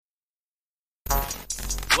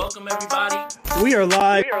Welcome, everybody. We are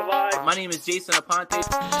live. My name is Jason Aponte.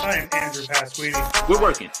 I am Andrew Pasquini. We're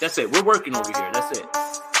working. That's it. We're working over here. That's it.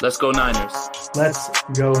 Let's go Niners. Let's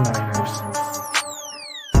go Niners.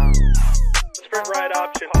 Sprint Ride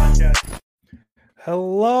Option Podcast.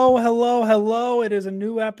 Hello. It is a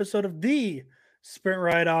new episode of the Sprint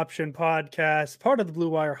Ride Option Podcast, part of the Blue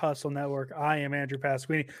Wire Hustle Network. I am Andrew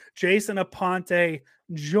Pasquini. Jason Aponte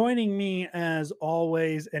joining me as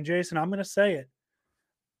always. And Jason, I'm going to say it.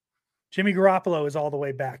 Jimmy Garoppolo is all the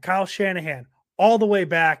way back. Kyle Shanahan, all the way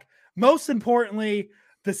back. Most importantly,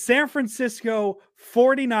 the San Francisco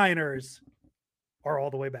 49ers are all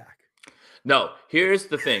the way back. No, here's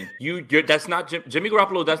the thing. That's not Jimmy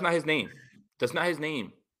Garoppolo. That's not his name. That's not his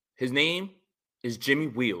name. His name is Jimmy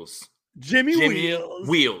Wheels. Jimmy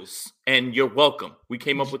Wheels. And you're welcome. We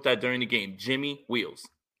came up with that during the game. Jimmy Wheels.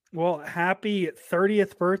 Well, happy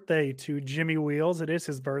 30th birthday to Jimmy Wheels. It is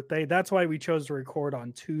his birthday. That's why we chose to record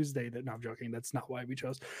on Tuesday. No, I'm joking. That's not why we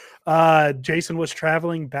chose. Jason was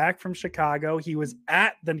traveling back from Chicago. He was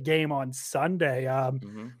at the game on Sunday.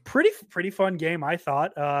 Pretty fun game, I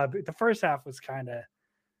thought. The first half was kind of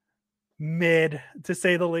mid, to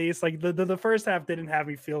say the least. Like the first half didn't have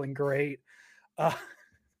me feeling great. The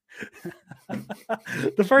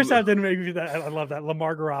first half didn't make me feel that. I love that.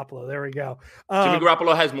 Lamar Garoppolo. There we go. Jimmy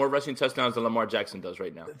Garoppolo has more rushing touchdowns than Lamar Jackson does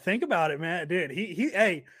right now. Think about it, man. Dude,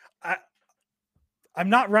 I'm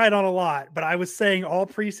not right on a lot, but I was saying all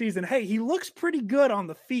preseason, hey, he looks pretty good on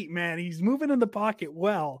the feet, man. He's moving in the pocket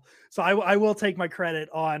well. So I will take my credit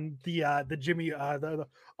on the Jimmy. I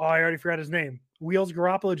already forgot his name. Wheels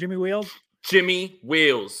Garoppolo, Jimmy Wheels. Jimmy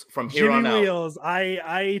Wheels from here on out. Jimmy Wheels.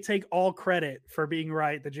 I take all credit for being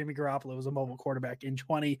right that Jimmy Garoppolo was a mobile quarterback in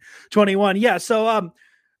 2021. Yeah. So,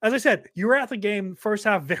 as I said, you were at the game. First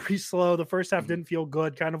half very slow. The first half didn't feel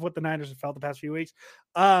good. Kind of what the Niners have felt the past few weeks.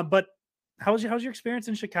 But how's your experience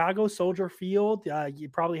in Chicago, Soldier Field? You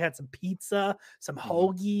probably had some pizza, some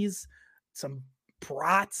hoagies, some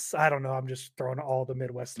brats. I don't know. I'm just throwing all the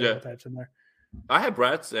Midwest stereotypes in there. I had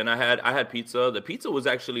brats and I had pizza. The pizza was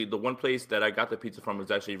actually the one place that I got the pizza from was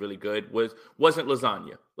actually really good. Wasn't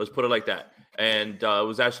lasagna. Let's put it like that. And it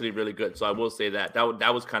was actually really good. So I will say that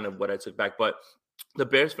was kind of what I took back. But the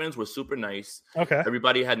Bears fans were super nice. Okay.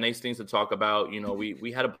 Everybody had nice things to talk about. You know,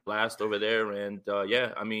 we had a blast over there. And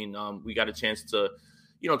we got a chance to,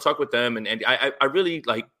 talk with them. And I really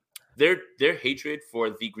like their hatred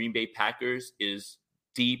for the Green Bay Packers is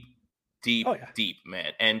deep,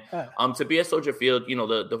 man. And to be at Soldier Field,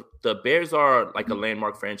 the Bears are like a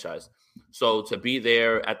landmark franchise. So to be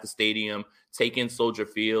there at the stadium, take in Soldier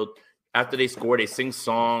Field, after they score, they sing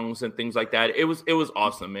songs and things like that. It was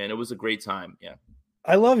awesome, man. It was a great time. Yeah.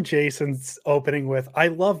 I love Jason's opening with, I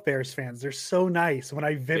love Bears fans. They're so nice. When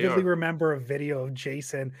I vividly remember a video of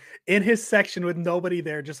Jason in his section with nobody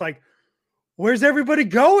there, just like, where's everybody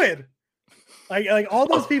going? Like all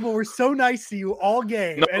those people were so nice to you all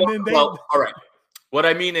game. All right. What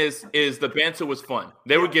I mean is the banter was fun.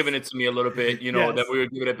 They were giving it to me a little bit, that we were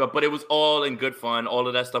giving it, but it was all in good fun. All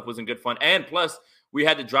of that stuff was in good fun. And plus, we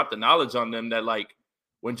had to drop the knowledge on them that, like,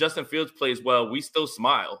 when Justin Fields plays well, we still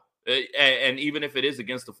smile. And even if it is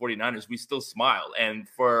against the 49ers, we still smile. And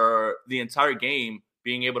for the entire game,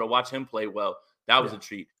 being able to watch him play well, that was a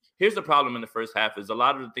treat. Here's the problem in the first half is a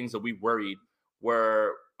lot of the things that we worried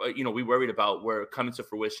about were coming to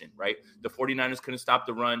fruition, right? The 49ers couldn't stop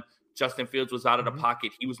the run. Justin Fields was out of the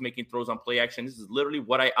pocket. He was making throws on play action. This is literally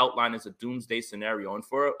what I outlined as a doomsday scenario. And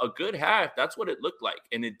for a good half, that's what it looked like.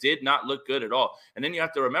 And it did not look good at all. And then you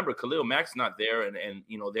have to remember Khalil Mack's not there and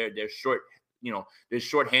they're short, they're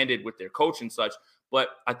shorthanded with their coach and such. But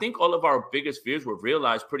I think all of our biggest fears were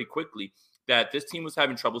realized pretty quickly that this team was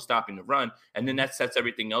having trouble stopping the run. And then that sets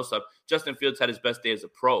everything else up. Justin Fields had his best day as a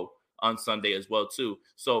pro on Sunday as well, too.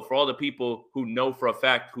 So for all the people who know for a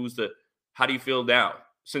fact how do you feel now?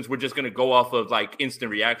 Since we're just going to go off of like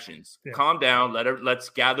instant reactions, calm down, let's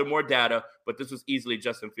gather more data. But this was easily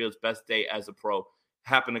Justin Fields' best day as a pro,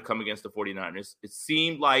 happened to come against the 49ers. It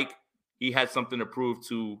seemed like he had something to prove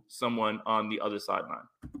to someone on the other sideline.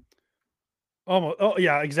 Almost. Oh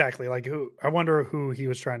yeah, exactly. Like I wonder who he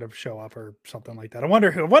was trying to show up or something like that.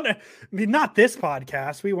 Not this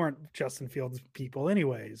podcast. We weren't Justin Fields people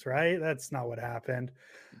anyways, right? That's not what happened.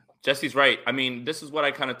 Jesse's right. I mean, this is what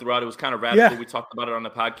I kind of threw out. It was kind of radical. We talked about it on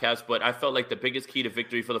the podcast, but I felt like the biggest key to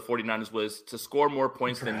victory for the 49ers was to score more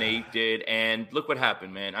points than they did. And look what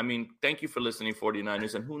happened, man. I mean, thank you for listening,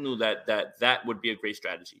 49ers. And who knew that would be a great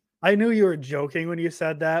strategy? I knew you were joking when you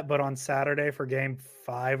said that, but on Saturday for Game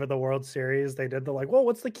 5 of the World Series, they did the like, well,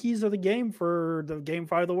 what's the keys of the game for the Game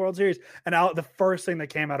 5 of the World Series? And the first thing that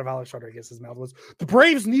came out of Alex Rodriguez's mouth was the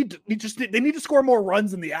Braves need to score more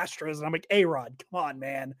runs than the Astros. And I'm like, A-Rod, come on,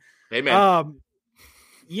 man. Amen.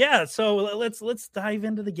 Yeah, so let's dive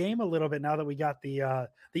into the game a little bit now that we got the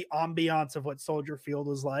ambiance of what Soldier Field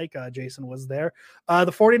was like. Jason was there.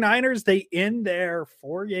 The 49ers, they end their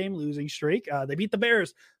 4-game losing streak. They beat the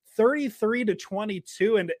Bears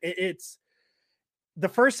 33-22, and it's the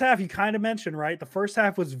first half you kind of mentioned, right? The first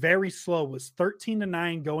half was very slow. It was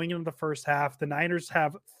 13-9 going into the first half. The Niners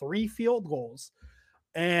have 3 field goals,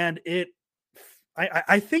 and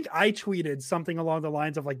I think I tweeted something along the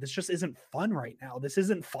lines of like, this just isn't fun right now. This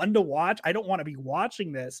isn't fun to watch. I don't want to be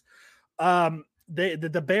watching this.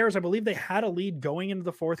 The Bears, I believe they had a lead going into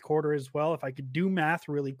the fourth quarter as well. If I could do math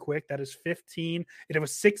really quick, that is 15. It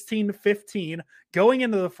was 16-15 going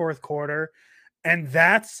into the fourth quarter. And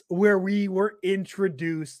that's where we were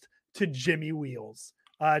introduced to Jimmy Wheels.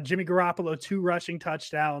 Jimmy Garoppolo, 2 rushing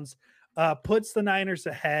touchdowns, puts the Niners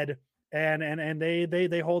ahead. And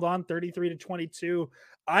they hold on 33-22.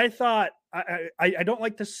 I thought I don't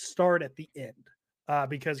like to start at the end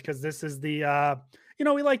because this is the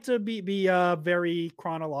we like to be very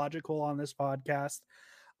chronological on this podcast.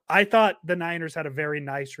 I thought the Niners had a very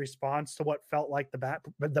nice response to what felt like the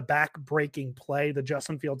back breaking play, the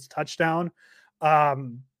Justin Fields touchdown. I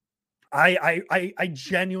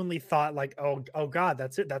genuinely thought like, oh God,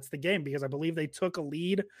 that's it. That's the game, because I believe they took a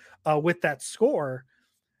lead with that score.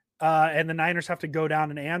 And the Niners have to go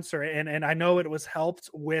down and answer. And I know it was helped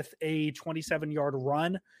with a 27-yard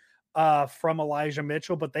run from Elijah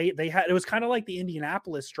Mitchell, but they had, it was kind of like the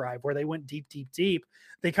Indianapolis drive where they went deep.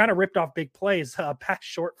 They kind of ripped off big plays, pass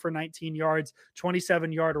short for 19 yards,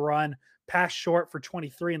 27-yard run, pass short for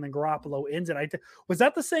 23, and then Garoppolo ends it. Was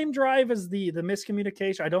that the same drive as the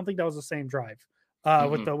miscommunication? I don't think that was the same drive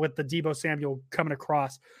with the Deebo Samuel coming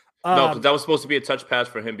across. No, because that was supposed to be a touch pass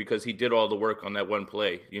for him because he did all the work on that one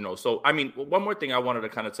play, So, I mean, one more thing I wanted to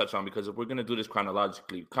kind of touch on, because if we're going to do this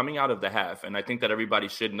chronologically, coming out of the half, and I think that everybody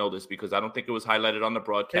should know this because I don't think it was highlighted on the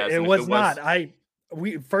broadcast. It was not.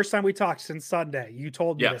 First time we talked since Sunday, you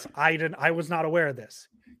told me this. I was not aware of this.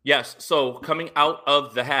 Yes. So coming out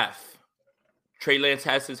of the half, Trey Lance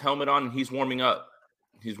has his helmet on and he's warming up.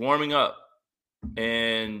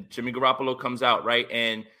 And Jimmy Garoppolo comes out, right?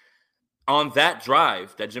 And on that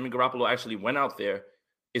drive that Jimmy Garoppolo actually went out there,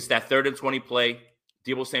 it's that 3rd and 20 play.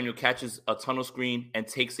 Deebo Samuel catches a tunnel screen and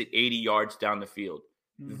takes it 80 yards down the field.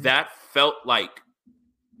 Mm-hmm. That felt like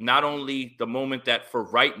not only the moment that for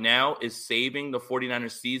right now is saving the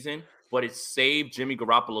 49ers season, but it saved Jimmy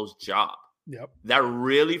Garoppolo's job. Yep. That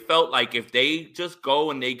really felt like if they just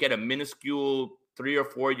go and they get a minuscule 3 or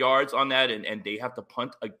 4 yards on that and they have to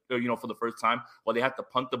punt, for the first time, or they have to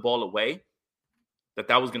punt the ball away,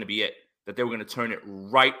 that was going to be it. That they were going to turn it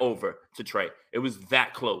right over to Trey. It was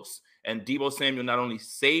that close. And Deebo Samuel not only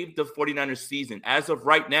saved the 49ers season as of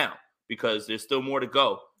right now, because there's still more to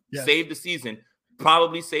go, saved the season,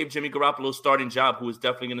 probably saved Jimmy Garoppolo's starting job, who is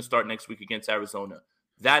definitely going to start next week against Arizona.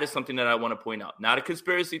 That is something that I want to point out. Not a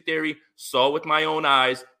conspiracy theory, saw with my own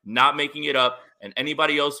eyes, not making it up, and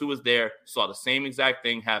anybody else who was there saw the same exact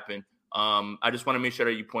thing happen. I just want to make sure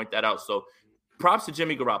that you point that out. So props to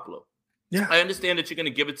Jimmy Garoppolo. Yeah, I understand that you're going to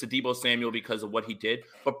give it to Deebo Samuel because of what he did,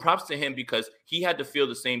 but props to him because he had to feel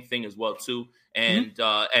the same thing as well too. And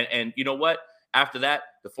and you know what? After that,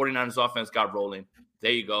 the 49ers offense got rolling.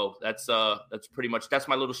 There you go. That's pretty much that's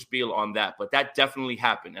my little spiel on that. But that definitely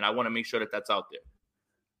happened, and I want to make sure that that's out there.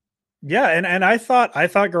 Yeah, and I thought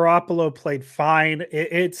Garoppolo played fine.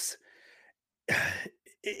 It's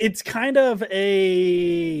kind of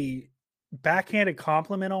a backhanded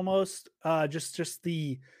compliment almost. Just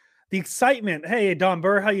the excitement. Hey, Don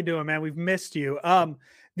Burr, how you doing, man? We've missed you.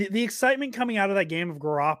 The excitement coming out of that game of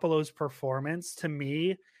Garoppolo's performance to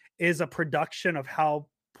me is a production of how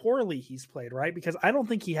poorly he's played, right? Because I don't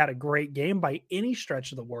think he had a great game by any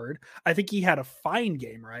stretch of the word. I think he had a fine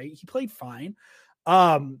game, right? He played fine.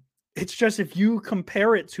 It's just if you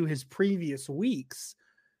compare it to his previous weeks,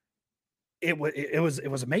 it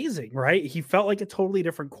was amazing, right? He felt like a totally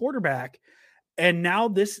different quarterback. And now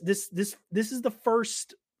this is the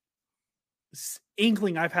first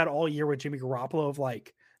inkling I've had all year with Jimmy Garoppolo of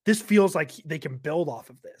like, this feels like they can build off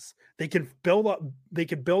of this. They can build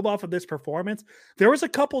off of this performance. There was a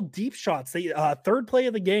couple deep shots. They second play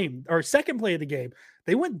of the game,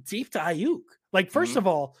 they went deep to Ayuk. Like, first of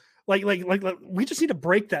all, like we just need to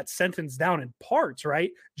break that sentence down in parts,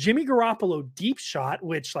 right? Jimmy Garoppolo deep shot,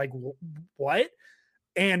 which like what?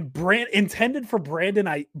 And intended for Brandon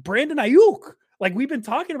Ayuk. Like we've been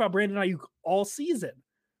talking about Brandon Ayuk all season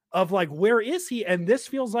of like, where is he? And this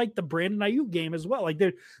feels like the Brandon Ayuk game as well. Like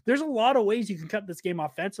there's a lot of ways you can cut this game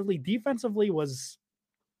offensively. Defensively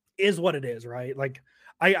is what it is, right? Like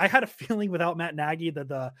I had a feeling without Matt Nagy that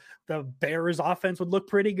the Bears offense would look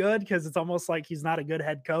pretty good because it's almost like he's not a good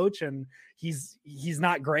head coach and he's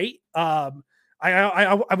not great. I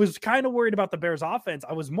was kind of worried about the Bears offense.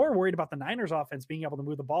 I was more worried about the Niners offense being able to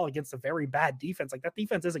move the ball against a very bad defense. Like that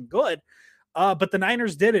defense isn't good, but the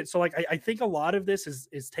Niners did it. So like I think a lot of this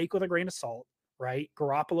is take with a grain of salt, right?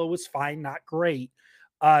 Garoppolo was fine, not great.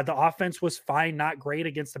 The offense was fine, not great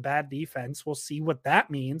against a bad defense. We'll see what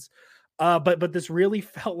that means. But this really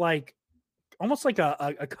felt like almost like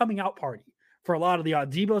a coming out party for a lot of the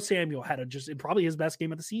Deebo Samuel had probably his best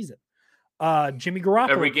game of the season. Jimmy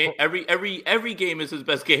Garoppolo. Every game is his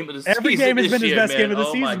best game of the season. Every game has been his best game of the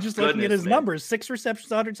Oh season. Just looking at his man. numbers, 6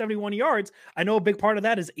 receptions, 171 yards. I know a big part of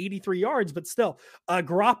that is 83 yards, but still,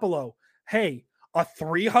 Garoppolo. Hey, a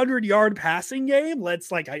 300-yard passing game.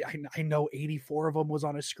 Let's like, I know 84 of them was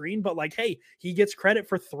on a screen, but like, hey, he gets credit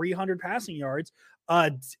for 300 passing yards.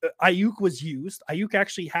 Ayuk was used. Ayuk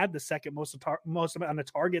actually had the second most amount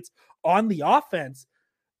of targets on the offense.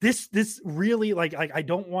 This really like I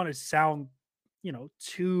don't want to sound,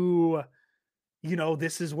 too,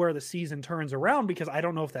 this is where the season turns around because I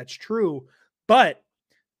don't know if that's true. But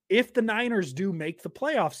if the Niners do make the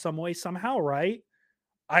playoffs some way, somehow, right?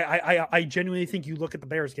 I genuinely think you look at the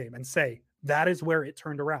Bears game and say that is where it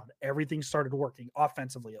turned around. Everything started working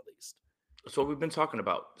offensively, at least. So what we've been talking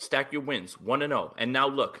about, stack your wins, 1-0. And now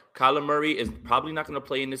look, Kyler Murray is probably not going to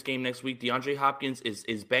play in this game next week. DeAndre Hopkins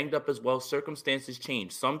is banged up as well. Circumstances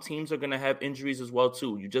change. Some teams are going to have injuries as well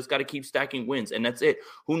too. You just got to keep stacking wins, and that's it.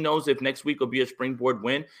 Who knows if next week will be a springboard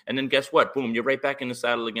win, and then guess what? Boom, you're right back in the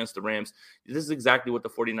saddle against the Rams. This is exactly what the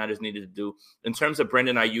 49ers needed to do. In terms of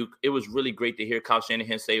Brandon Ayuk, it was really great to hear Kyle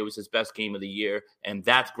Shanahan say it was his best game of the year, and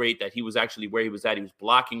that's great that he was actually where he was at. He was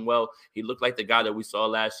blocking well. He looked like the guy that we saw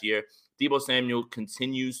last year. Deebo Samuel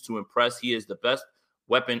continues to impress. He is the best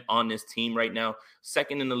weapon on this team right now,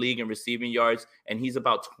 second in the league in receiving yards, and he's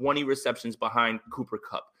about 20 receptions behind Cooper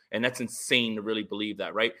Kupp. And that's insane to really believe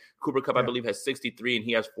that, right? Cooper Kupp, I believe, has 63 and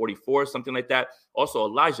he has 44, something like that. Also,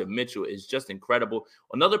 Elijah Mitchell is just incredible.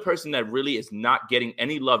 Another person that really is not getting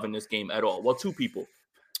any love in this game at all. Well, two people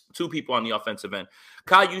on the offensive end.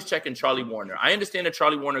 Kyle Juszczyk and Charlie Warner. I understand that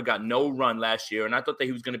Charlie Warner got no run last year, and I thought that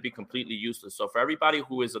he was going to be completely useless. So for everybody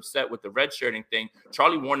who is upset with the red shirting thing,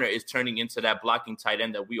 Charlie Warner is turning into that blocking tight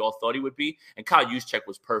end that we all thought he would be. And Kyle Juszczyk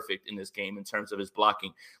was perfect in this game in terms of his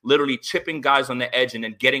blocking, literally chipping guys on the edge and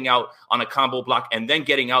then getting out on a combo block and then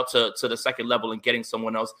getting out to the second level and getting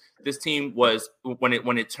someone else. This team was, when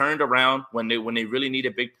it turned around, when they really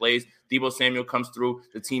needed big plays, Deebo Samuel comes through,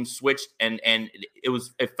 the team switched, and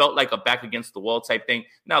it felt like a back against the wall type thing.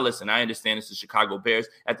 Now, listen, I understand it's the Chicago Bears.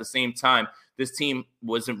 At the same time, this team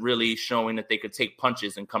wasn't really showing that they could take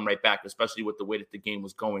punches and come right back, especially with the way that the game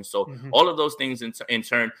was going. So all of those things in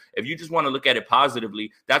turn, if you just want to look at it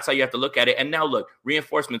positively, that's how you have to look at it. And now look,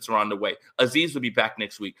 reinforcements are on the way. Azeez will be back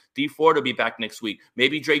next week. Dee Ford will be back next week.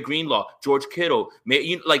 Maybe Dre Greenlaw, George Kittle.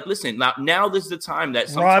 Listen, now this is the time that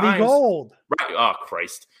sometimes Robbie Gould. Right. Oh,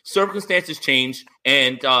 Christ. Circumstances change.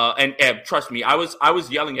 And trust me, I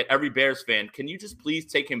was yelling at every Bears fan. Can you just please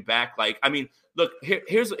take him back? Like, I mean, look,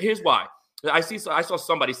 here's why. I saw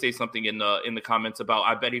somebody say something in the comments about,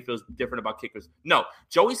 I bet he feels different about kickers. No,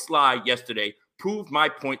 Joey Sly yesterday proved my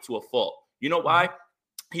point to a fault. You know why?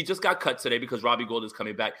 He just got cut today because Robbie Gould is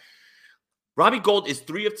coming back. Robbie Gould is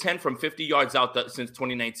 3 of 10 from 50 yards out since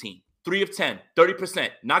 2019. 3 of 10, 30%.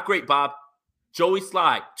 Not great, Bob. Joey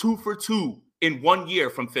Sly, 2 for 2 in 1 year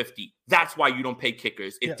from 50. That's why you don't pay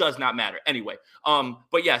kickers. It does not matter. Anyway,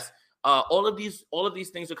 but yes, all of these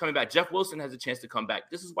things are coming back. Jeff Wilson has a chance to come back.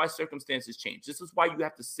 This is why circumstances change. This is why you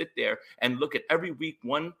have to sit there and look at every week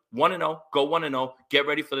 1-0, go 1-0, get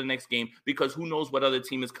ready for the next game, because who knows what other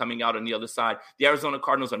team is coming out on the other side. The Arizona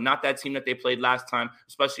Cardinals are not that team that they played last time,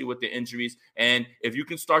 especially with the injuries. And if you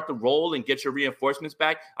can start the roll and get your reinforcements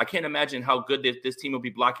back, I can't imagine how good this team will be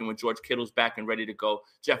blocking when George Kittle's back and ready to go.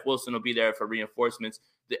 Jeff Wilson will be there for reinforcements.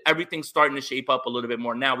 Everything's starting to shape up a little bit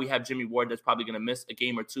more. Now we have Jimmy Ward that's probably going to miss a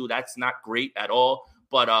game or two. That's not great at all.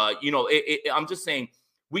 But, I'm just saying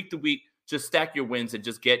week to week, just stack your wins and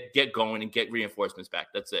just get going and get reinforcements back.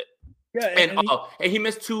 That's it. Yeah, and he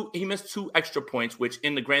missed two extra points, which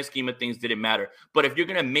in the grand scheme of things didn't matter. But if you're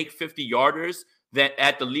going to make 50-yarders that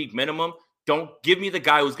at the league minimum, don't give me the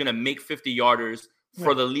guy who's going to make 50-yarders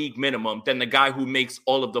for the league minimum than the guy who makes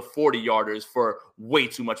all of the 40-yarders for way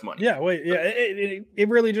too much money. Yeah, it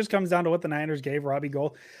really just comes down to what the Niners gave Robbie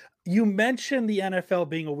Gould. you mentioned the NFL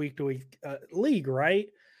being a week to week league, right?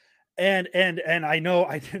 And I know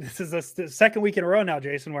this is the second week in a row now,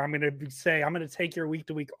 Jason, where I'm going to say I'm going to take your week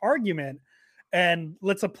to week argument and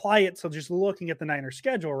let's apply it to just looking at the Niners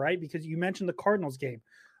schedule, right? Because you mentioned the Cardinals game,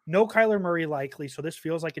 no Kyler Murray likely, so this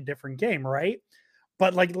feels like a different game, right?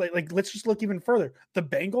 But like let's just look even further. The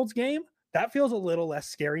Bengals game, that feels a little less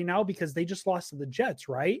scary now because they just lost to the Jets,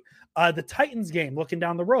 right? The Titans game, looking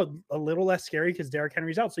down the road, a little less scary because Derrick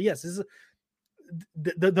Henry's out. So yes, this is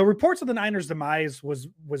the reports of the Niners' demise was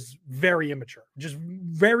very immature, just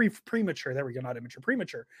very premature. There we go, not immature,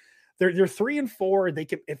 premature. They're 3-4. They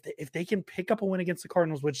can if they can pick up a win against the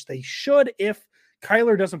Cardinals, which they should if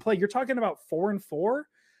Kyler doesn't play. You're talking about 4-4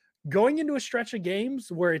 going into a stretch of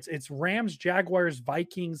games where it's Rams, Jaguars,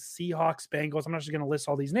 Vikings, Seahawks, Bengals. I'm not just going to list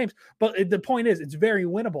all these names, but the point is it's very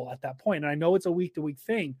winnable at that point. And I know it's a week to week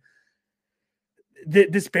thing.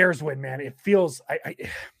 This Bears win, man, it feels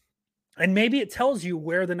and maybe it tells you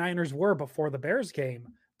where the Niners were before the Bears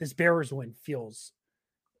game. This Bears win feels,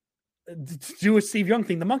 to do a Steve Young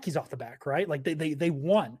thing, the monkey's off the back, right? Like they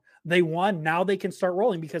won. They won. Now they can start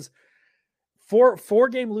rolling because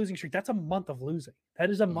four-game losing streak, that's a month of losing. That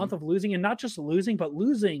is a month of losing, and not just losing, but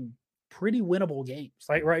losing pretty winnable games.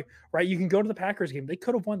 Like, right. You can go to the Packers game. They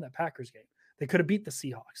could have won that Packers game. They could have beat the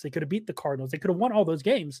Seahawks. They could have beat the Cardinals. They could have won all those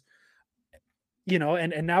games.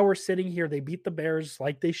 And now we're sitting here. They beat the Bears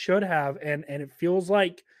like they should have, and it feels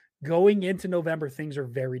like going into November, things are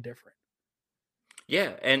very different.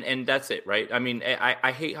 Yeah, and that's it, right? I mean,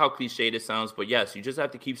 I hate how cliche this sounds, but yes, you just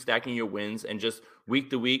have to keep stacking your wins, and just week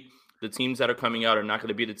to week, the teams that are coming out are not going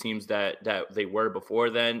to be the teams that they were before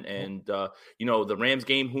then. And, the Rams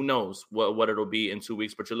game, who knows what it'll be in 2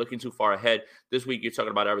 weeks, but you're looking too far ahead. This week, you're talking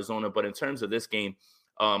about Arizona, but in terms of this game,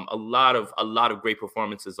 a lot of great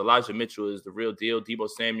performances. Elijah Mitchell is the real deal. Deebo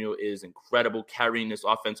Samuel is incredible, carrying this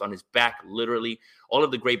offense on his back, literally. All of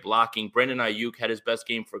the great blocking. Brandon Ayuk had his best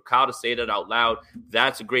game. For Kyle to say that out loud,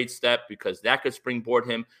 that's a great step because that could springboard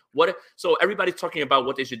him. So everybody's talking about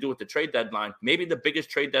what they should do with the trade deadline. Maybe the biggest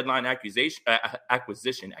trade deadline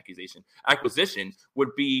acquisition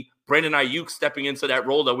would be Brandon Ayuk stepping into that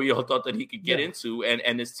role that we all thought that he could get into,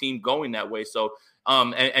 and his team going that way. So,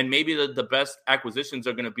 and maybe the best acquisitions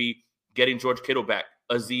are going to be getting George Kittle back,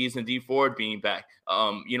 Azeez and D Ford being back,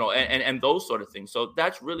 and those sort of things. So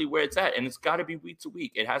that's really where it's at. And it's got to be week to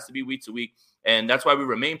week. It has to be week to week. And that's why we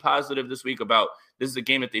remain positive this week about this is a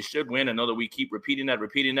game that they should win. I know that we keep repeating that,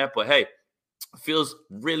 but hey, it feels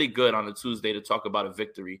really good on a Tuesday to talk about a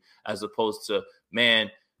victory as opposed to,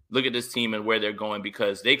 man, look at this team and where they're going,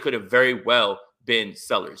 because they could have very well been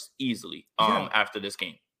sellers easily after this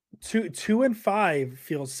game. 2-5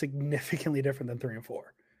 feels significantly different than 3-4.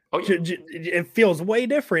 Oh, yeah. It feels way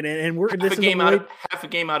different, and we're half a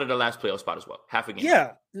game out of the last playoff spot as well. Half a game.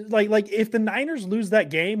 Yeah, like if the Niners lose that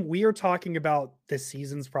game, we are talking about this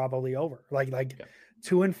season's probably over. Like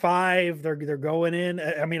 2-5, they're going in.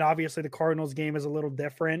 I mean, obviously the Cardinals game is a little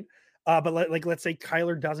different, but let's say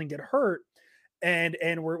Kyler doesn't get hurt, and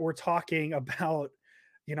we're talking about,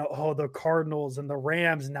 the Cardinals and the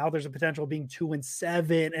Rams. Now there's a potential of being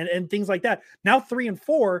 2-7 and things like that. Now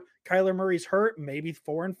 3-4, Kyler Murray's hurt, maybe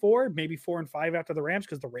 4-4, maybe 4-5 after the Rams,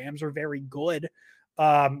 because the Rams are very good.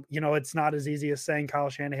 It's not as easy as saying Kyle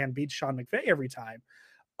Shanahan beats Sean McVay every time.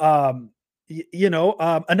 Another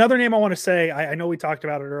name I want to say, I know we talked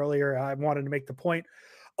about it earlier. I wanted to make the point.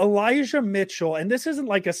 Elijah Mitchell, and this isn't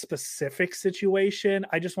like a specific situation.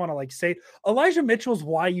 I just want to say Elijah Mitchell's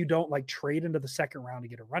why you don't trade into the second round to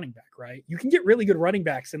get a running back, right? You can get really good running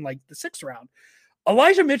backs in the 6th round.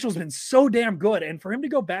 Elijah Mitchell's been so damn good. And for him to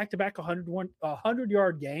go back-to-back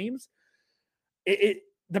 100-yard games,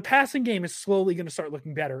 the passing game is slowly going to start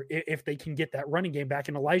looking better if they can get that running game back.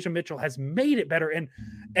 And Elijah Mitchell has made it better.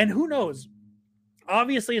 And who knows?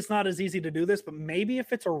 Obviously, it's not as easy to do this, but maybe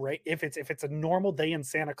if it's a normal day in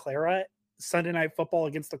Santa Clara, Sunday Night Football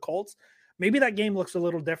against the Colts, maybe that game looks a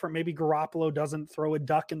little different. Maybe Garoppolo doesn't throw a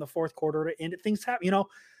duck in the 4th quarter to end it. Things happen.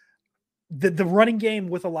 The running game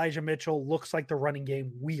with Elijah Mitchell looks like the running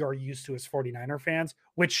game we are used to as 49er fans,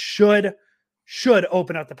 which should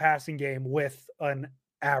open up the passing game with an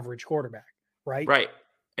average quarterback, right? Right.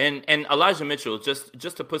 And Elijah Mitchell,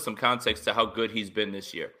 just to put some context to how good he's been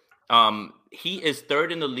this year. He is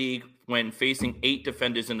 3rd in the league when facing 8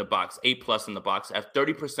 defenders in the box, 8+ in the box at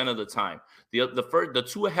 30% of the time. The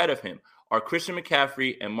 2 ahead of him are Christian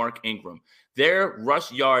McCaffrey and Mark Ingram. Their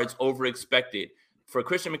rush yards over expected. For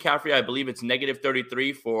Christian McCaffrey, I believe it's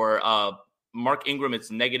 -33. For Mark Ingram, it's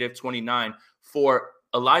 -29. For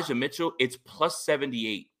Elijah Mitchell, it's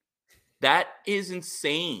 +78. That is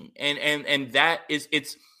insane. And that is,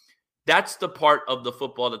 That's the part of the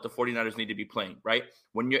football that the 49ers need to be playing, right?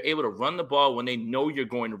 When you're able to run the ball, when they know you're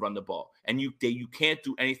going to run the ball, and you can't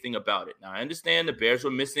do anything about it. Now, I understand the Bears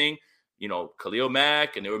were missing, Khalil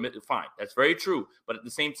Mack, and they were fine. That's very true. But at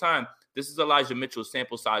the same time, this is Elijah Mitchell's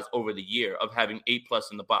sample size over the year of having 8+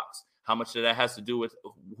 in the box. How much of that has to do with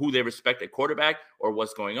who they respect at quarterback or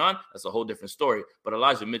what's going on? That's a whole different story. But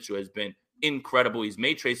Elijah Mitchell has been incredible. He's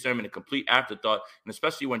made Trey Sermon a complete afterthought, and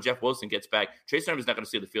especially when Jeff Wilson gets back, Trey Sermon's not going to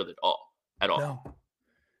see the field at all. No.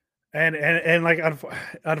 And like,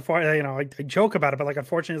 unfortunately, I joke about it, but like,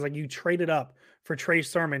 unfortunately, it's like you traded up for Trey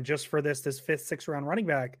Sermon just for this 5th, 6th round running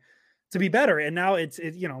back to be better, and now it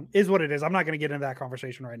is what it is. I'm not going to get into that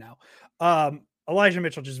conversation right now. Elijah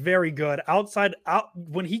Mitchell just very good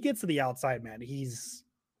when he gets to the outside, man. He's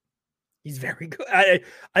very good.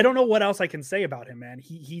 I don't know what else I can say about him, man.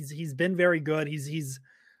 He's been very good. He's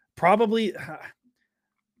probably.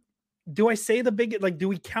 Do I say the big, do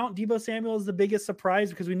we count Deebo Samuel as the biggest surprise?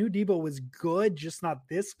 Because we knew Deebo was good, just not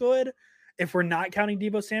this good. If we're not counting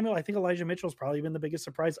Deebo Samuel, I think Elijah Mitchell's probably been the biggest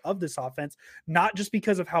surprise of this offense, not just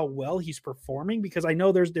because of how well he's performing, because I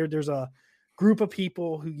know there's a group of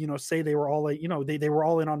people who, say they were all, they were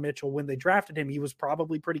all in on Mitchell when they drafted him. He was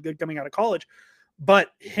probably pretty good coming out of college, but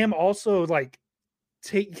him also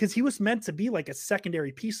because he was meant to be like a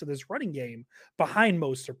secondary piece of this running game behind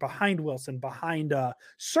Mostert, behind Wilson, behind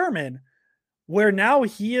Sermon, where now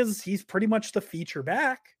he's pretty much the feature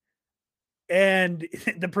back, and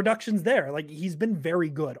the production's there. Like, he's been very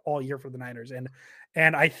good all year for the Niners,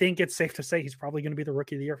 and I think it's safe to say he's probably going to be the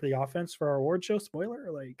rookie of the year for the offense for our award show. Spoiler,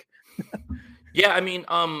 Yeah, I mean,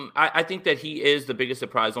 I think that he is the biggest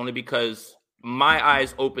surprise only because my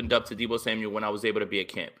eyes opened up to Deebo Samuel when I was able to be at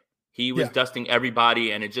camp. He was dusting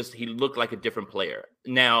everybody, and he looked like a different player.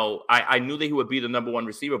 Now, I knew that he would be the number 1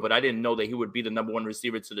 receiver, but I didn't know that he would be the number 1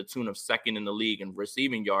 receiver to the tune of 2nd in the league in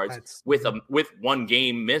receiving yards with one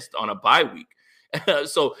game missed on a bye week.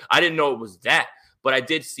 So I didn't know it was that. But I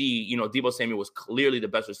did see, Deebo Samuel was clearly the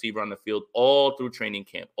best receiver on the field all through training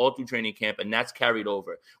camp, and that's carried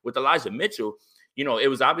over. With Elijah Mitchell,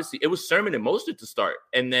 it was Sermon and Mostert to start.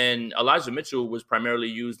 And then Elijah Mitchell was primarily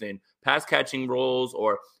used in pass catching roles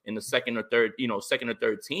or in the second or third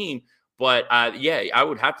team. But I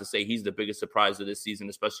would have to say he's the biggest surprise of this season,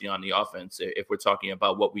 especially on the offense, if we're talking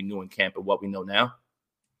about what we knew in camp and what we know now.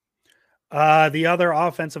 The other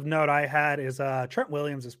offensive note I had is Trent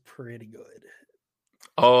Williams is pretty good.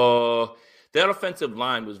 Oh, that offensive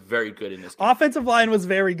line was very good in this game. Offensive line was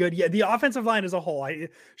very good. Yeah, the offensive line as a whole, I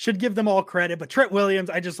should give them all credit. But Trent Williams,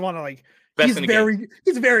 I just want to he's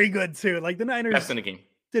very good too. Like, the Niners best in the game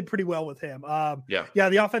did pretty well with him.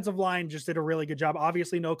 The offensive line just did a really good job.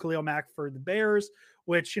 Obviously, no Khalil Mack for the Bears,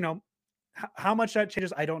 which, how much that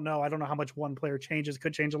changes, I don't know. I don't know how much one player changes.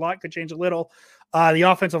 Could change a lot, could change a little. The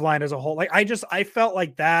offensive line as a whole, I felt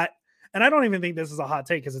like that. And I don't even think this is a hot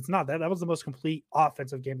take, because it's not. That was the most complete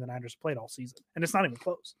offensive game the Niners played all season, and it's not even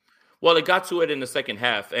close. Well, it got to it in the second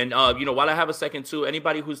half. And, while I have a second too,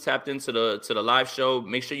 anybody who's tapped into the live show,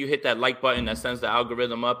 make sure you hit that like button. That sends the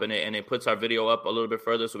algorithm up, and it puts our video up a little bit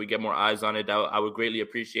further so we get more eyes on it. I would greatly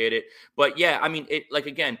appreciate it. But, yeah, I mean,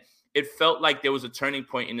 it felt like there was a turning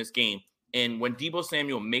point in this game. And when Deebo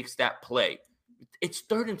Samuel makes that play, it's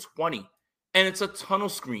 3rd and 20, and it's a tunnel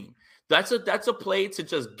screen. That's a play to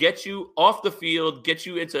just get you off the field, get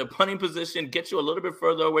you into a punting position, get you a little bit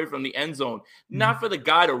further away from the end zone. Not for the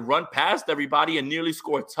guy to run past everybody and nearly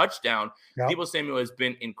score a touchdown. Yep. Deebo Samuel has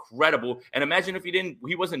been incredible. And imagine if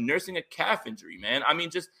he wasn't nursing a calf injury, man. I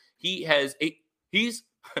mean, he's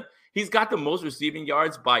got the most receiving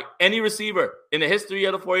yards by any receiver in the history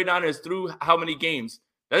of the 49ers through how many games?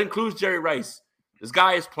 That includes Jerry Rice. This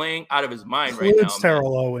guy is playing out of his mind right now. It includes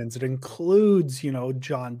Terrell Owens. It includes,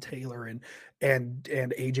 John Taylor and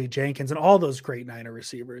AJ Jenkins and all those great Niner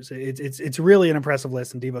receivers. It's really an impressive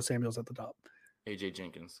list, and Deebo Samuel's at the top. AJ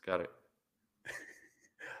Jenkins, got it.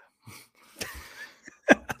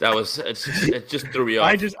 It just threw me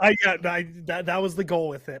off. That was the goal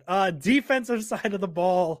with it. Defensive side of the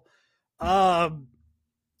ball,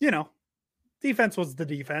 defense was the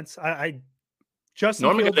defense.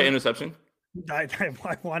 Norman got the interception. I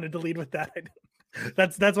wanted to lead with that.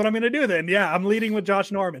 That's what I'm going to do then. Yeah, I'm leading with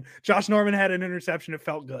Josh Norman. Josh Norman had an interception. It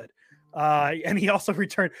felt good. And he also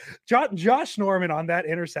returned. Josh Norman on that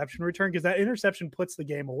interception return, because that interception puts the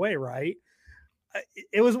game away, right?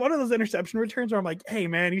 It was one of those interception returns where I'm like, hey,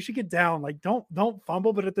 man, you should get down. Like, don't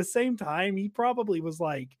fumble. But at the same time, he probably was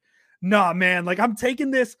like, nah, man, like, I'm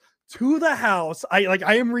taking this to the house. I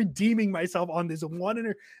am redeeming myself on this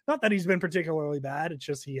one. Not that he's been particularly bad. It's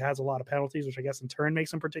just he has a lot of penalties, which I guess in turn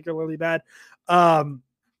makes him particularly bad.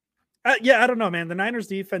 Yeah, I don't know, man. The Niners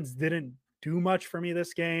defense didn't do much for me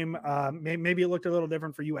this game. Maybe it looked a little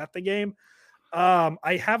different for you at the game.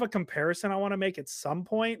 I have a comparison I want to make at some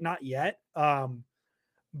point, not yet.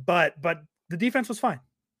 But the defense was fine.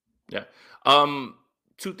 Yeah.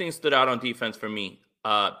 Two things stood out on defense for me.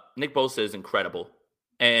 Nick Bosa is incredible.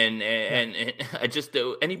 And I just,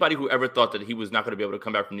 anybody who ever thought that he was not going to be able to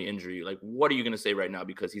come back from the injury, like, what are you going to say right now?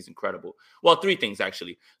 Because he's incredible. Well, three things,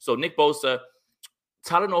 actually. So Nick Bosa,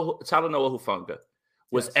 Talanoa Hufanga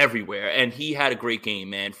was everywhere, and he had a great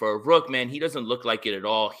game, man. For a rook, man, he doesn't look like it at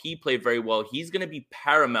all. He played very well. He's going to be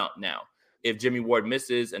paramount now if Jimmy Ward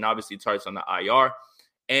misses, and obviously Tartt's on the IR.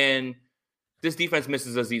 And this defense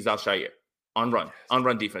misses Azeez Al-Shaair on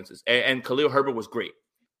run defenses. And Khalil Herbert was great.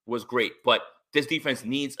 But this defense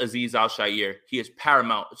needs Azeez Al-Shaair. He is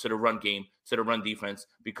paramount to the run game, to the run defense,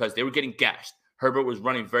 because they were getting gashed. Herbert was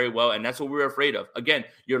running very well, and that's what we were afraid of. Again,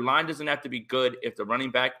 your line doesn't have to be good if the running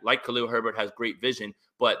back, like Khalil Herbert, has great vision,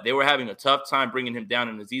 but they were having a tough time bringing him down,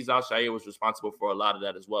 and Azeez Al-Shaair was responsible for a lot of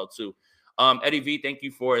that as well, too. Eddie V, thank you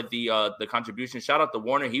for the contribution. Shout out to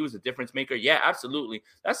Warner. He was a difference maker. Yeah, absolutely.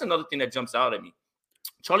 That's another thing that jumps out at me.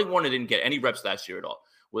 Charlie Warner didn't get any reps last year at all.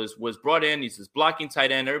 Was brought in. He's this blocking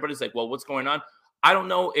tight end. Everybody's like, well, what's going on? I don't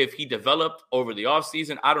know if he developed over the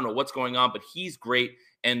offseason. I don't know what's going on, but he's great.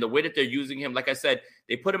 And the way that they're using him, like I said,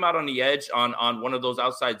 they put him out on the edge on one of those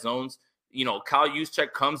outside zones. You know, Kyle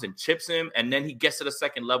Juszczyk comes and chips him, and then he gets to the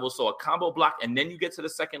second level. So a combo block, and then you get to the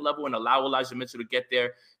second level and allow Elijah Mitchell to get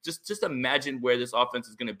there. Just imagine where this offense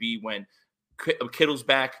is going to be when Kittle's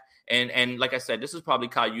back. And like I said, this is probably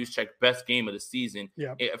Kyle Juszczyk's best game of the season.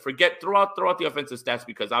 Yeah. Throw out the offensive stats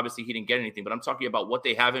because obviously he didn't get anything. But I'm talking about what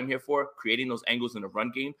they have him here for, creating those angles in the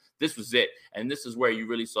run game. This was it. And this is where you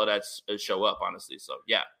really saw that show up, honestly. So,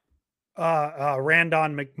 yeah.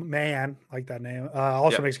 Randon McMahon, like that name,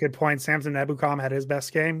 also makes good points. Samson Ebukam had his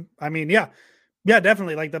best game. I mean, yeah,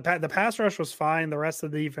 definitely. Like the pass rush was fine. The rest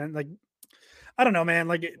of the defense, like, I don't know, man.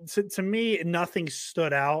 Like to me, nothing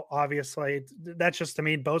stood out. Obviously, that's just to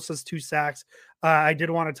me. Bosa's 2 sacks. I did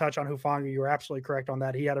want to touch on Hufanga. You were absolutely correct on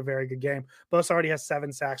that. He had a very good game. Bosa already has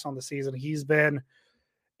 7 sacks on the season. He's been.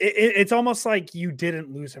 It's almost like you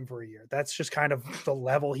didn't lose him for a year. That's just kind of the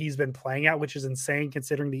level he's been playing at, which is insane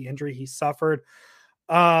considering the injury he suffered.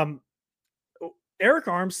 Eric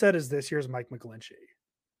Armstead is this year's Mike McGlinchey.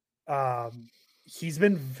 He's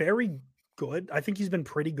been very good. I think he's been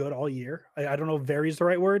pretty good all year. I don't know if very is the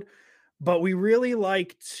right word, but we really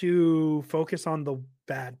like to focus on the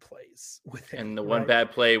bad plays with him. And the one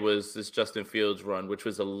bad play was this Justin Fields run, which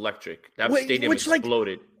was electric. That stadium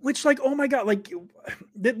exploded. Oh my God, like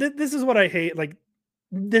this is what I hate. Like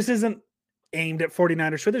this isn't aimed at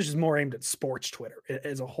 49ers Twitter. This is more aimed at sports Twitter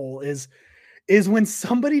as a whole is when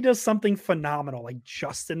somebody does something phenomenal like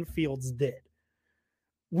Justin Fields did.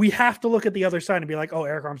 We have to look at the other side and be like, oh,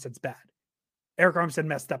 Eric Armstead's bad. Eric Armstead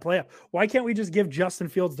messed that play up. Why can't we just give Justin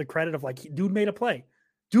Fields the credit of like, dude made a play.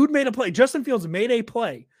 Justin Fields made a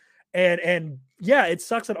play. And yeah, it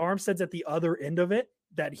sucks that Armstead's at the other end of it,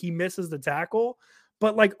 that he misses the tackle.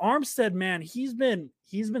 But like Armstead, man, he's been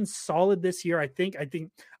solid this year. I think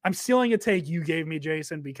I'm stealing a take you gave me,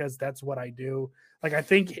 Jason, because that's what I do. Like, I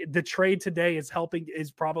think the trade today is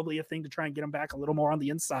probably a thing to try and get him back a little more on the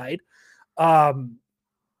inside.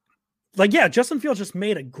 Justin Fields just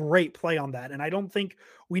made a great play on that. And I don't think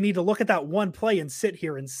we need to look at that one play and sit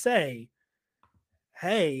here and say,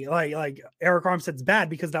 hey, like Eric Armstead's bad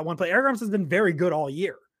because that one play. Eric Armstead's been very good all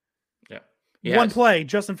year. Yeah. One play,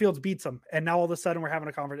 Justin Fields beats him. And now all of a sudden we're having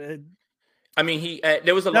a conversation. I mean,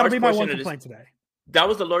 there was a large portion of this today. That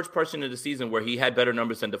was the large portion of the season where he had better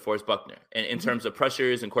numbers than DeForest Buckner in terms of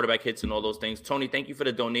pressures and quarterback hits and all those things. Tony, thank you for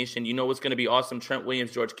the donation. You know what's going to be awesome? Trent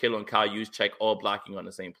Williams, George Kittle, and Kyle Juszczyk all blocking on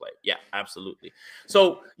the same play. Yeah, absolutely.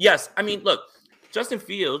 So, yes, I mean, look, Justin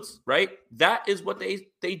Fields, right? That is what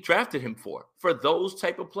they drafted him for those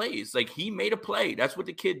type of plays. Like, he made a play. That's what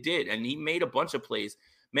the kid did, and he made a bunch of plays.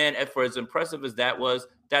 Man, for as impressive as that was,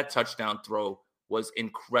 that touchdown throw was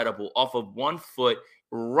incredible. Off of 1 foot,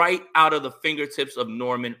 right out of the fingertips of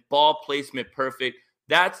Norman, ball placement perfect.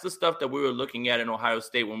 That's the stuff that we were looking at in Ohio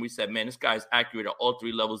State when we said, man, this guy's accurate at all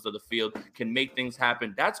 3 levels of the field, can make things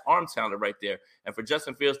happen. That's arm talent right there. And for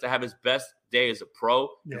Justin Fields to have his best day as a pro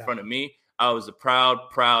in front of me, I was a proud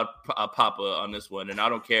papa on this one. And I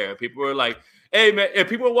don't care. People were like, hey, man, and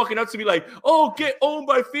people were walking up to me like, oh, get owned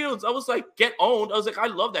by Fields. I was like, get owned? I was like, I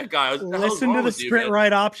love that guy. Listen to the Sprint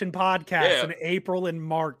Right Option podcast in April and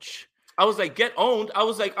March. I was like, get owned. I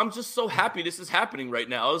was like, I'm just so happy this is happening right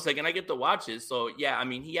now. I was like, and I get to watch it. So yeah, I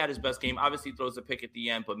mean, he had his best game. Obviously throws a pick at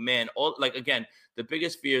the end, but man, again, the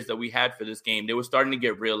biggest fears that we had for this game, they were starting to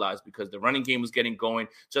get realized because the running game was getting going.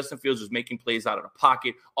 Justin Fields was making plays out of the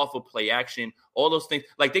pocket, off of play action, all those things.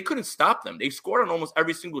 Like, they couldn't stop them. They scored on almost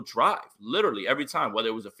every single drive, literally every time, whether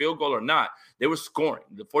it was a field goal or not, they were scoring.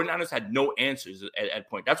 The 49ers had no answers at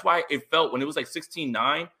point. That's why it felt when it was like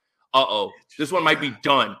 16-9, this one might be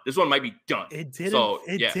done. It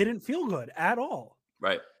didn't feel good at all.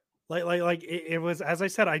 Right. Like it was, as I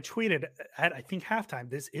said, I tweeted at, I think, halftime,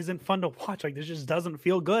 this isn't fun to watch. Like, this just doesn't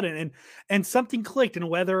feel good. And something clicked, and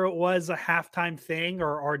whether it was a halftime thing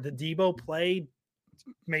or the Debo play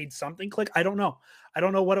made something click, I don't know. I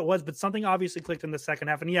don't know what it was, but something obviously clicked in the second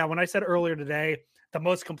half. And yeah, when I said earlier today, the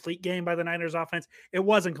most complete game by the Niners offense, it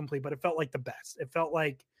wasn't complete, but it felt like the best. It felt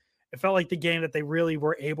like the game that they really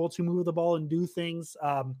were able to move the ball and do things.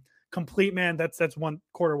 Complete, man, that's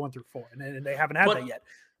quarter 1 through 4, and they haven't had that yet.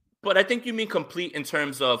 But I think you mean complete in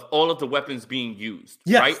terms of all of the weapons being used.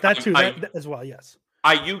 Yes, right? that too, that as well. Yes.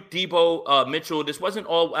 Ayuk, Debo, Mitchell. This wasn't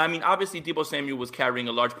all. I mean, obviously, Debo Samuel was carrying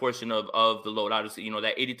a large portion of the load. Obviously,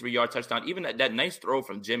 that 83-yard touchdown, even that nice throw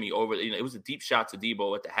from Jimmy over. It was a deep shot to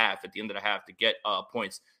Debo at the end of the half to get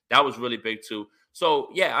points. That was really big too. So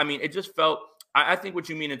yeah, I mean, it just felt. I think what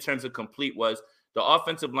you mean in terms of complete was the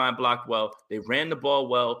offensive line blocked well. They ran the ball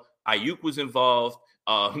well. Ayuk was involved.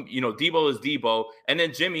 Debo is Debo. And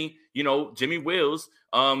then Jimmy Wills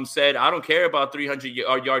said, I don't care about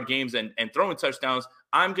 300-yard games and throwing touchdowns.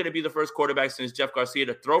 I'm going to be the first quarterback since Jeff Garcia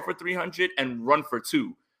to throw for 300 and run for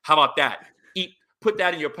 2. How about that? Put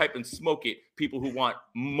that in your pipe and smoke it, people who want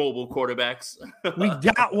mobile quarterbacks. We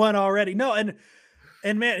got one already. No,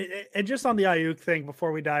 and man, and just on the Ayuk thing,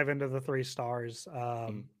 before we dive into the 3 stars,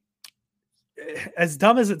 as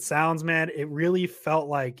dumb as it sounds, man, it really felt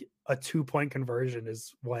like a 2-point conversion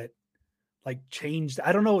is what changed.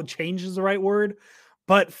 I don't know what change is the right word,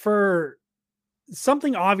 but for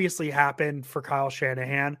something obviously happened for Kyle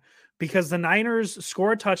Shanahan, because the Niners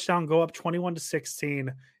score a touchdown, go up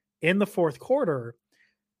 21-16 in the fourth quarter.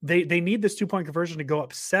 They need this 2-point conversion to go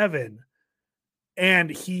up 7.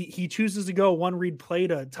 And he chooses to go one read play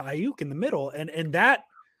to Ayuk in the middle. And that,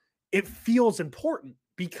 it feels important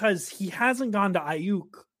because he hasn't gone to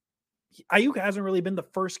Ayuk. Ayuk hasn't really been the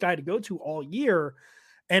first guy to go to all year.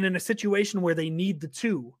 And in a situation where they need the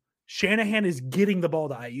 2, Shanahan is getting the ball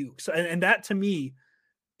to Ayuk. So, and that to me,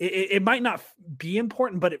 it might not be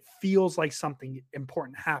important, but it feels like something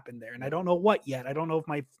important happened there. And I don't know what yet. I don't know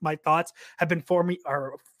if my thoughts have been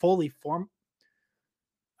fully formed.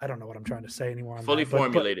 I don't know what I'm trying to say anymore. Fully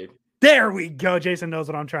formulated. But there we go. Jason knows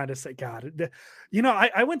what I'm trying to say. God,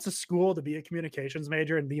 I went to school to be a communications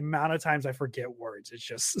major, and the amount of times I forget words, it's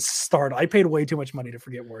just startled. I paid way too much money to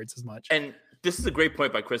forget words as much. And this is a great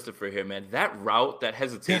point by Christopher here, man. That route, that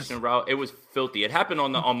hesitation route, it was filthy. It happened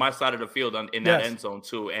on my side of the field in that end zone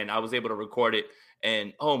too, and I was able to record it.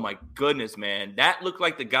 And oh my goodness, man, that looked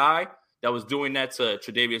like the guy that was doing that to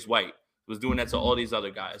Tre'Davious White, was doing that to all these other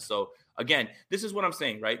guys. So again, this is what I'm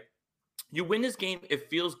saying, right? You win this game, it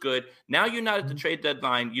feels good. Now you're not at the trade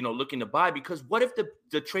deadline, looking to buy, because what if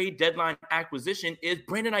the trade deadline acquisition is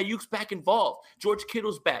Brandon Ayuk's back involved, George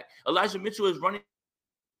Kittle's back, Elijah Mitchell is running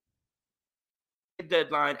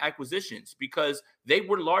deadline acquisitions because they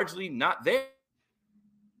were largely not there.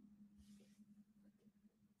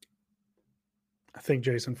 I think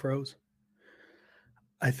Jason froze.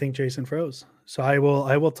 So I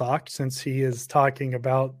will talk since he is talking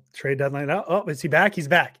about trade deadline. Oh, is he back? He's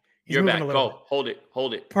back. You're back. Go. Hold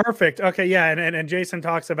it. Perfect. Okay. Yeah. And Jason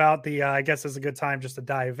talks about I guess it's a good time just to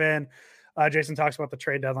dive in. Jason talks about the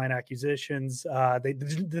trade deadline acquisitions.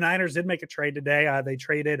 The Niners did make a trade today. They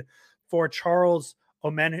traded for Charles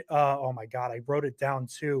Omenihu. Oh my God. I wrote it down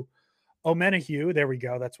too. Omenihu. There we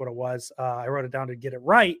go. That's what it was. I wrote it down to get it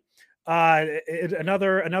right.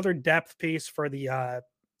 Another depth piece for the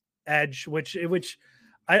edge, which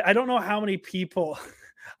I don't know how many people,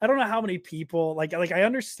 like I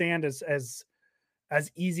understand as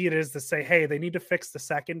easy it is to say, hey, they need to fix the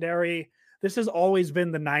secondary. This has always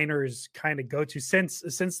been the Niners kind of go to since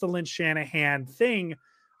the Lynch Shanahan thing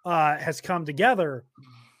has come together.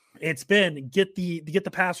 It's been get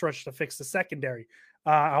the pass rush to fix the secondary.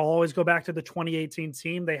 I'll always go back to the 2018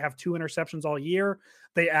 team. They have 2 interceptions all year.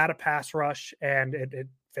 They add a pass rush and it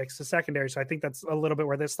fixed the secondary. So I think that's a little bit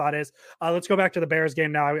where this thought is. Let's go back to the Bears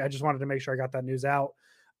game now. I just wanted to make sure I got that news out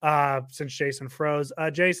since Jason froze.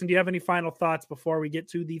 Jason, do you have any final thoughts before we get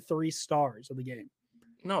to the 3 stars of the game?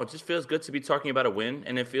 No, it just feels good to be talking about a win,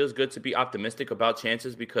 and it feels good to be optimistic about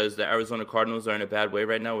chances because the Arizona Cardinals are in a bad way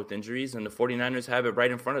right now with injuries, and the 49ers have it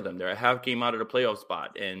right in front of them. They're a half game out of the playoff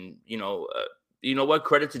spot. And, you know what?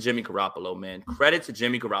 Credit to Jimmy Garoppolo, man. Credit to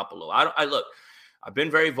Jimmy Garoppolo. I look, I've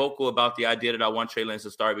been very vocal about the idea that I want Trey Lance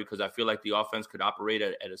to start because I feel like the offense could operate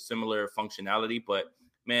at a similar functionality. But,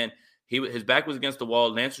 man, his back was against the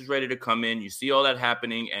wall. Lance was ready to come in. You see all that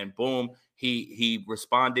happening, and boom, he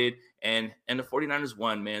responded, and the 49ers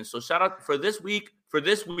won, man. So shout out for this week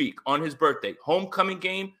on his birthday, homecoming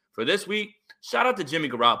game for this week. Shout out to Jimmy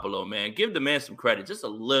Garoppolo, man. Give the man some credit, just a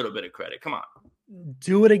little bit of credit. Come on.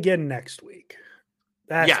 Do it again next week.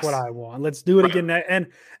 That's what I want. Let's do it again.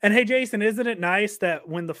 And hey, Jason, isn't it nice that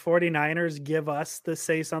when the 49ers give us to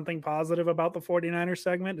say something positive about the 49ers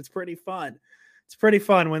segment, it's pretty fun. It's pretty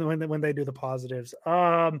fun when they do the positives.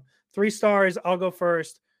 3 stars. I'll go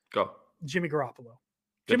first. Go. Jimmy Garoppolo.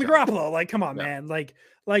 Jimmy Garoppolo. Like, come on, man. Like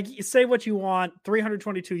you say what you want.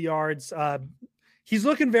 322 yards. He's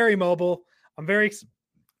looking very mobile. I'm very,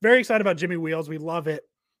 very excited about Jimmy Wheels. We love it.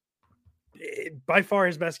 By far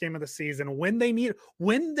his best game of the season when they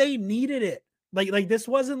needed it. Like this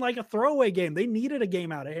wasn't like a throwaway game. They needed a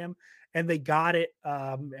game out of him and they got it.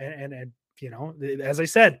 And you know, as I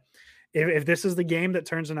said, if this is the game that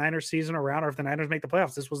turns the Niners season around, or if the Niners make the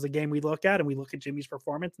playoffs, this was the game we look at and we look at Jimmy's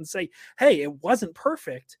performance and say, hey, it wasn't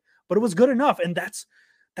perfect, but it was good enough. And that's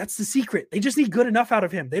the secret. They just need good enough out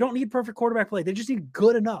of him. They don't need perfect quarterback play. They just need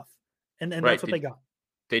good enough. And right. That's what they got.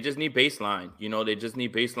 They just need baseline, they just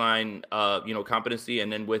need baseline, competency,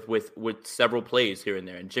 and then with several plays here and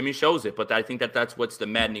there. And Jimmy shows it, but I think that's what's the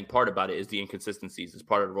maddening part about it is the inconsistencies. It's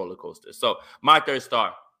part of the roller coaster. So my 3rd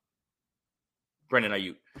star, Brandon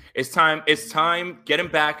Ayuk. It's time. Get him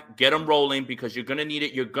back. Get him rolling because you're going to need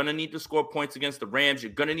it. You're going to need to score points against the Rams.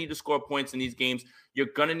 You're going to need to score points in these games. You're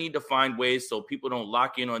going to need to find ways so people don't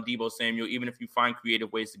lock in on Deebo Samuel, even if you find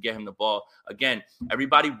creative ways to get him the ball. Again,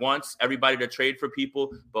 everybody wants everybody to trade for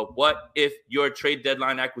people, but what if your trade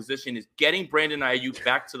deadline acquisition is getting Brandon Ayuk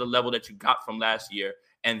back to the level that you got from last year?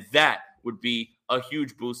 And that would be a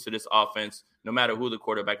huge boost to this offense, no matter who the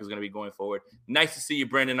quarterback is going to be going forward. Nice to see you,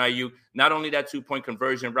 Brandon Ayuk. Not only that 2-point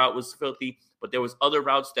conversion route was filthy, but there was other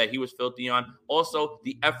routes that he was filthy on. Also,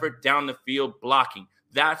 the effort down the field blocking.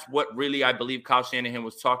 That's what really I believe Kyle Shanahan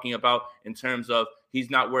was talking about in terms of he's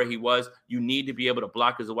not where he was. You need to be able to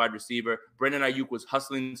block as a wide receiver. Brandon Ayuk was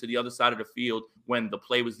hustling to the other side of the field when the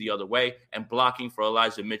play was the other way and blocking for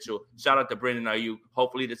Elijah Mitchell. Shout out to Brandon Ayuk.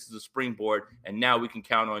 Hopefully this is a springboard, and now we can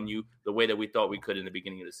count on you the way that we thought we could in the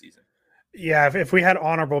beginning of the season. Yeah, if we had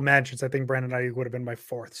honorable mentions, I think Brandon Ayuk would have been my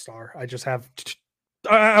 4th star.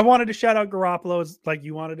 I wanted to shout out Garoppolo like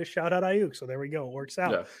you wanted to shout out Ayuk, so there we go. It works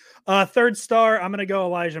out. Yeah. 3rd star, I'm going to go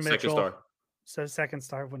Elijah Mitchell. 2nd star. So 2nd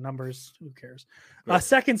star with numbers, who cares?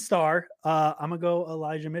 2nd star, I'm going to go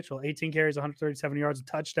Elijah Mitchell. 18 carries, 137 yards, a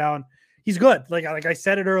touchdown. He's good. Like I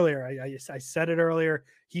said it earlier. I said it earlier.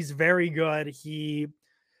 He's very good.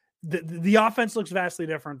 The offense looks vastly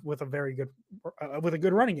different with a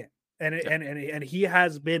good running game. And he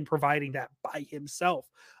has been providing that by himself.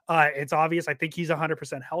 It's obvious. I think he's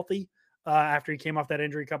 100% healthy after he came off that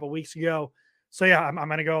injury a couple of weeks ago. So, yeah, I'm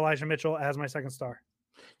going to go Elijah Mitchell as my 2nd star.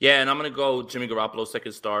 Yeah, and I'm going to go Jimmy Garoppolo,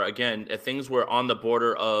 2nd star. Again, things were on the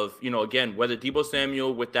border of, again, whether Deebo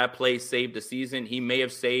Samuel with that play saved the season, he may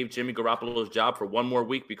have saved Jimmy Garoppolo's job for one more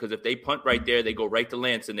week because if they punt right there, they go right to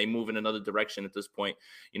Lance and they move in another direction at this point.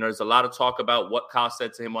 There's a lot of talk about what Kyle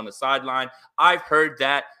said to him on the sideline. I've heard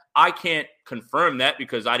that. I can't confirm that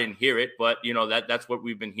because I didn't hear it, but that's what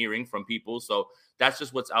we've been hearing from people. So that's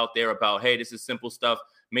just what's out there about, hey, this is simple stuff.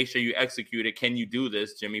 Make sure you execute it. Can you do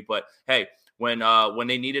this, Jimmy? But hey, when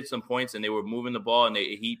they needed some points and they were moving the ball and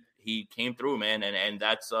he came through, man. And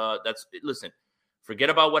that's listen, forget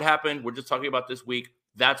about what happened. We're just talking about this week.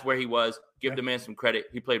 That's where he was. Give the man some credit.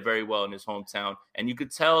 He played very well in his hometown. And you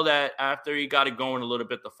could tell that after he got it going a little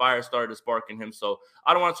bit, the fire started to spark in him. So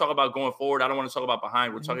I don't want to talk about going forward. I don't want to talk about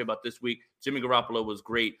behind. We're talking about this week. Jimmy Garoppolo was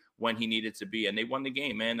great when he needed to be. And they won the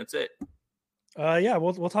game, man. That's it. Yeah,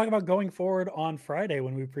 we'll talk about going forward on Friday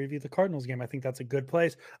when we preview the Cardinals game. I think that's a good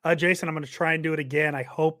place. Jason, I'm going to try and do it again. I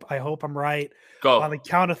hope I'm right. Go. On the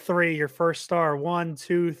count of 3, your 1st star. 1,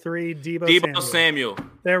 2, 3. Deebo Samuel.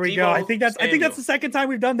 There we go. I think that's the 2nd time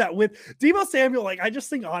we've done that with Deebo Samuel. Like, I just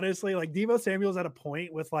think honestly, like Deebo Samuel's at a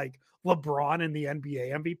point with like LeBron and the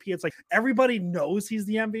NBA MVP. It's like everybody knows he's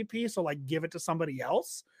the MVP, so like give it to somebody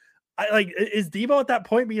else. Is Deebo at that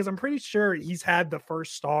point? Because I'm pretty sure he's had the 1st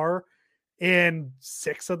star in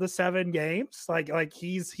 6 of the 7 games. Like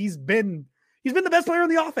he's been He's been the best player on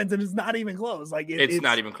the offense, and it's not even close. Like it's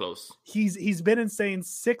not even close. He's been insane.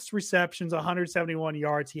 6 receptions, 171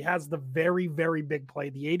 yards. He has the very, very big play,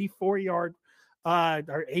 the 84-yard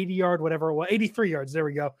or 80-yard, whatever it was, 83 yards. There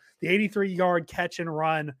we go. The 83-yard catch and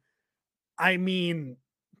run. I mean,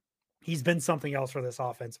 he's been something else for this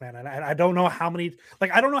offense, man. And I don't know how many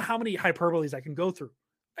hyperboles I can go through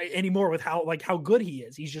anymore with how good he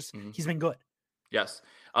is. He's been good. Yes.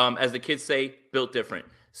 As the kids say, built different.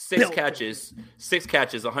 Six catches,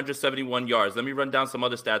 171 yards. Let me run down some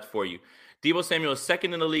other stats for you. Deebo Samuel is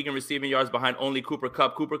second in the league in receiving yards behind only Cooper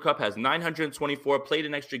Kupp. Cooper Kupp has 924, played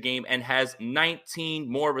an extra game, and has 19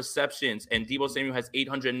 more receptions. And Deebo Samuel has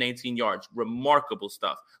 818 yards. Remarkable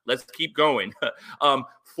stuff. Let's keep going.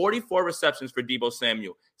 44 receptions for Deebo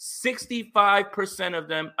Samuel. 65% of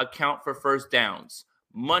them account for first downs.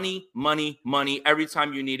 Money. Every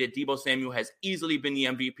time you need it, Deebo Samuel has easily been the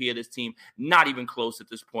MVP of this team. Not even close at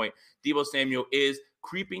this point. Deebo Samuel is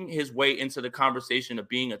creeping his way into the conversation of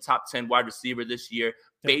being a top 10 wide receiver this year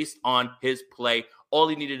based on his play. All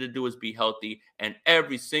he needed to do is be healthy. And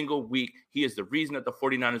every single week, he is the reason that the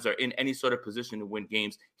 49ers are in any sort of position to win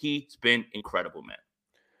games. He's been incredible, man.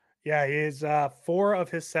 Yeah, he is 4 of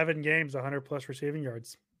his 7 games, 100+ receiving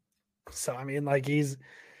yards. So, I mean, like he's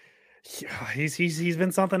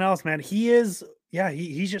been something else, man. He's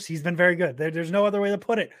been very good. There's no other way to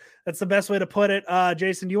put it. That's the best way to put it.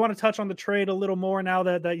 Jason, do you want to touch on the trade a little more now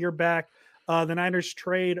that you're back? The Niners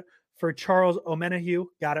trade for Charles Omenihu.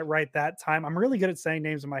 Got it right that time. I'm really good at saying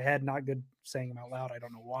names in my head, not good saying them out loud. I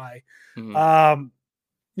don't know why. Mm-hmm.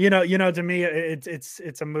 To me,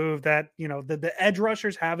 it's a move that, the edge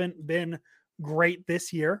rushers haven't been great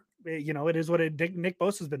this year. It is what Nick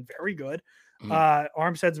Bosa has been very good.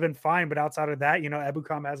 Armstead's been fine, but outside of that,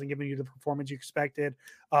 Ebukam hasn't given you the performance you expected.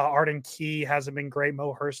 Arden Key hasn't been great.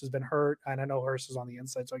 Mo Hurst has been hurt, and I know Hurst is on the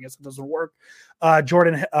inside, so I guess it doesn't work.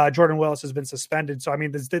 Jordan Willis has been suspended, so I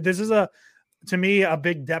mean, this is to me a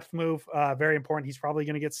big depth move, very important. He's probably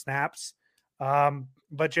going to get snaps.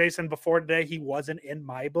 But Jason, before today, he wasn't in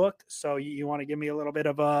my book, so you want to give me a little bit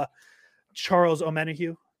of Charles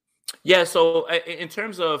Omenihu? Yeah, so in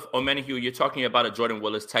terms of Omenihu, you're talking about a Jordan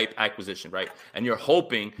Willis type acquisition, right? And you're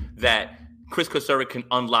hoping that Chris Kosura can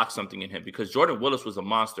unlock something in him, because Jordan Willis was a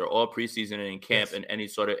monster all preseason and in camp. Yes. And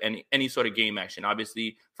any sort of game action.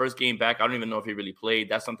 Obviously, first game back, I don't even know if he really played.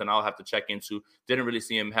 That's something I'll have to check into. Didn't really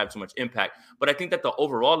see him have too much impact. But I think that the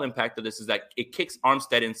overall impact of this is that it kicks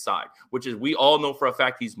Armstead inside, which is, we all know for a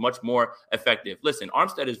fact he's much more effective. Listen,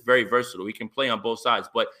 Armstead is very versatile. He can play on both sides.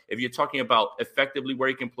 But if you're talking about effectively where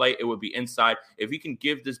he can play, it would be inside. If he can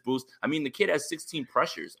give this boost, I mean, the kid has 16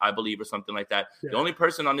 pressures, I believe, or something like that. Yeah. The only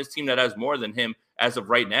person on this team that has more than him as of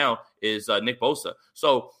right now is Nick Bosa.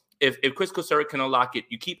 So if Chris Kosura can unlock it,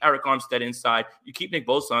 you keep Eric Armstead inside, you keep Nick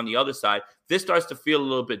Bosa on the other side, this starts to feel a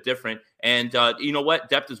little bit different. And you know what?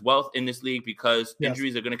 Depth is wealth in this league, because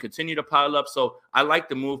injuries are going to continue to pile up. So I like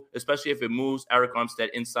the move, especially if it moves Eric Armstead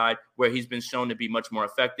inside, where he's been shown to be much more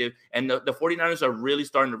effective. And the 49ers are really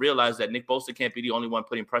starting to realize that Nick Bosa can't be the only one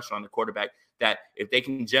putting pressure on the quarterback, that if they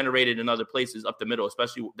can generate it in other places up the middle,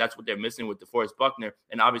 especially that's what they're missing with DeForest Buckner.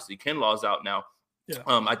 And obviously Kinlaw's out now. Yeah.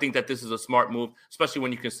 I think that this is a smart move, especially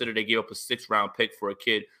when you consider they gave up a 6th-round pick for a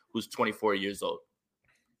kid who's 24 years old.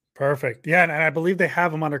 Perfect. Yeah, and I believe they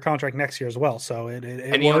have him under contract next year as well. So it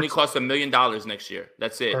and he only costs $1 million next year.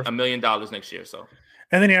 That's it. Perfect. $1 million next year. So.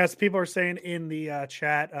 And then, yes, people are saying in the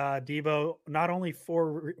chat, Deebo, not only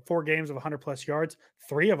four games of 100+ yards,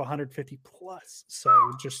 3 of 150+.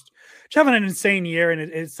 So just having an insane year, and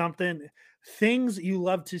it's something, things you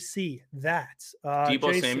love to see. That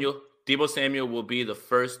Deebo Samuel will be the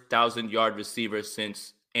first 1,000-yard receiver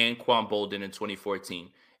since Anquan Boldin in 2014.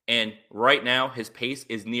 And right now, his pace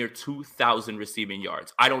is near 2,000 receiving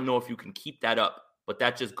yards. I don't know if you can keep that up, but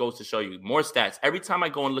that just goes to show you more stats. Every time I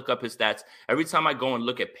go and look up his stats, every time I go and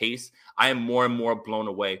look at pace, I am more and more blown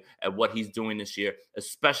away at what he's doing this year,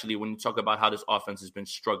 especially when you talk about how this offense has been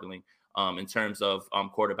struggling in terms of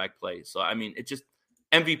quarterback play. So, I mean, it just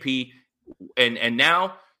MVP. And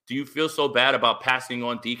now, do you feel so bad about passing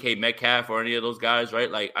on DK Metcalf or any of those guys,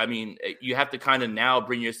 right? Like, I mean, you have to kind of now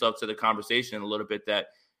bring yourself to the conversation a little bit that,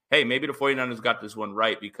 hey, maybe the 49ers got this one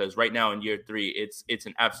right, because right now in year 3, it's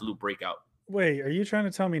an absolute breakout. Wait, are you trying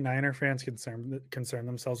to tell me Niner fans concern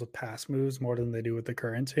themselves with pass moves more than they do with the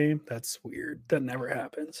current team? That's weird. That never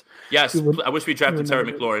happens. Yes, I wish we drafted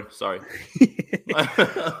Terry McLaurin. Sorry.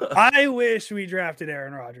 I wish we drafted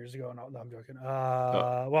Aaron Rodgers. No, I'm joking.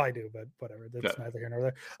 Well, I do, but whatever. That's neither here nor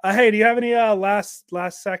there. Hey, do you have any last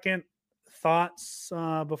second thoughts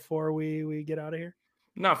before we get out of here?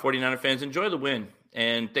 No, 49er fans, enjoy the win.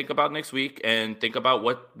 and think about next week and think about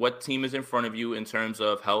what team is in front of you in terms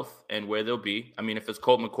of health and where they'll be. I mean, if it's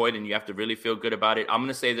Colt McCoy, then you have to really feel good about it. I'm going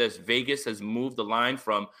to say this. Vegas has moved the line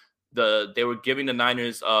from they were giving the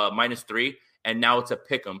Niners -3, and now it's a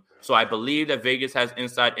pick 'em. So I believe that Vegas has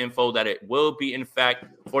inside info that it will be, in fact,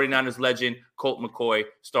 49ers legend Colt McCoy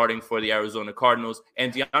starting for the Arizona Cardinals.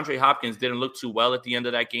 And DeAndre Hopkins didn't look too well at the end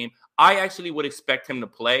of that game. I actually would expect him to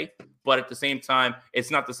play, but at the same time,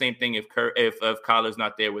 it's not the same thing if Kyler's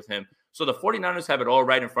not there with him. So the 49ers have it all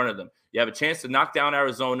right in front of them. You have a chance to knock down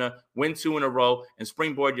Arizona, win 2 in a row, and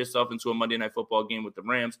springboard yourself into a Monday Night Football game with the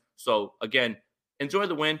Rams. So again, enjoy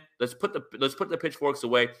the win. Let's put the pitchforks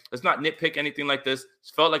away. Let's not nitpick anything like this.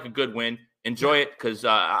 It felt like a good win. Enjoy it, because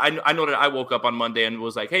I know that I woke up on Monday and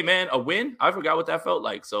was like, hey, man, a win? I forgot what that felt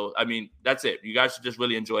like. So, I mean, that's it. You guys should just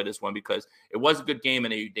really enjoy this one because it was a good game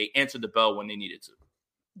and they answered the bell when they needed to.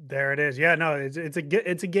 There it is. Yeah, no, it's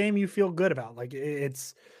a game you feel good about. Like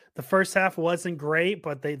it's the first half wasn't great,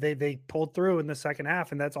 but they pulled through in the second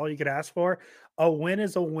half, and that's all you could ask for. A win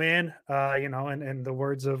is a win, and the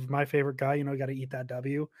words of my favorite guy, you got to eat that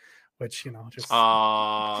W, which, just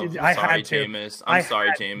I'm sorry, Jameis.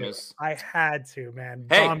 I had to, man.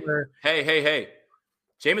 Hey.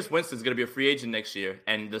 Jameis Winston's going to be a free agent next year,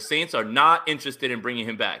 and the Saints are not interested in bringing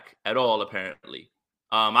him back at all, apparently.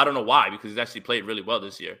 I don't know why, because he's actually played really well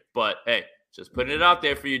this year. But, hey, just putting it out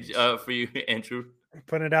there for you, Andrew.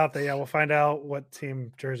 Putting it out there. Yeah, we'll find out what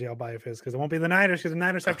team jersey I'll buy if it is, because it won't be the Niners, because the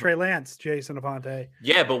Niners have Trey Lance, Jason Aponte.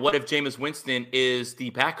 Yeah, but what if Jameis Winston is the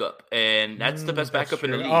backup? And that's the best backup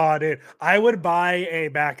in the league. Oh, dude. I would buy a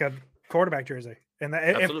backup quarterback jersey. And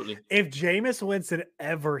absolutely. If Jameis Winston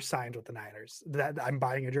ever signed with the Niners, I'm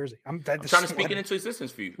buying a jersey. I'm trying to speak it into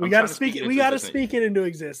existence for you. We got to speak it into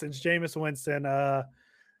existence. Jameis Winston.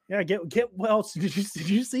 Yeah, get well. Did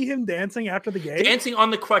you see him dancing after the game? Dancing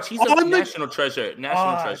on the crutch. He's a national treasure.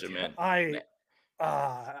 National treasure, man.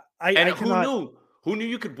 Who knew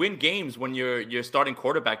you could win games when your starting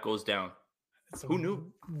quarterback goes down? Who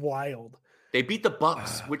knew? Wild. They beat the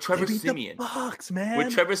Bucks with Trevor Siemian. The Bucks, man.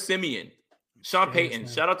 With Trevor Siemian. Sean Payton.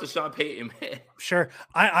 Shout out to Sean Payton, man. Sure.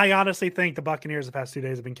 I honestly think the Buccaneers the past 2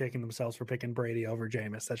 days have been kicking themselves for picking Brady over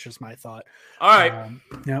Jameis. That's just my thought. All right.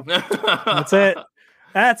 Yep. That's it.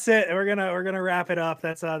 That's it. We're gonna wrap it up.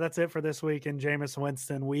 That's it for this week in Jameis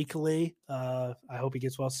Winston Weekly. I hope he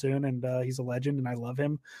gets well soon, and he's a legend, and I love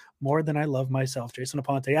him more than I love myself. Jason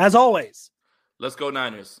Aponte, as always. Let's go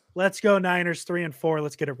Niners. Let's go Niners 3-4.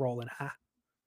 Let's get it rolling.